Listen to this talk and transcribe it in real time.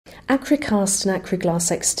Acrycast and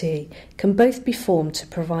Acryglas XT can both be formed to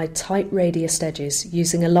provide tight radiused edges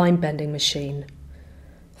using a line bending machine.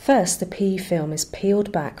 First, the PE film is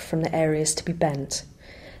peeled back from the areas to be bent.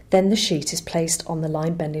 Then the sheet is placed on the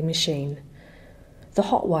line bending machine. The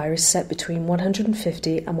hot wire is set between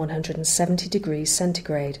 150 and 170 degrees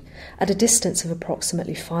centigrade at a distance of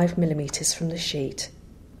approximately 5 mm from the sheet.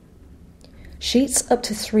 Sheets up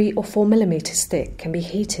to 3 or 4 mm thick can be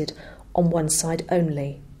heated on one side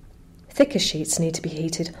only. Thicker sheets need to be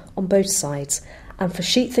heated on both sides, and for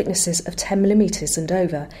sheet thicknesses of 10 mm and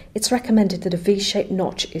over, it's recommended that a V-shaped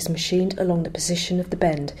notch is machined along the position of the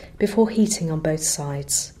bend before heating on both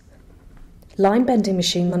sides. Line bending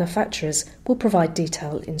machine manufacturers will provide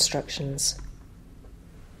detailed instructions.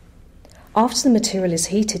 After the material is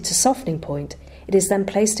heated to softening point, it is then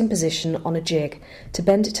placed in position on a jig to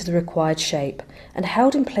bend it to the required shape and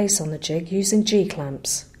held in place on the jig using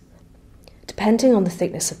G-clamps. Depending on the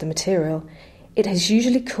thickness of the material, it has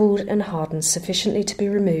usually cooled and hardened sufficiently to be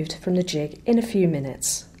removed from the jig in a few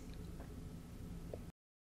minutes.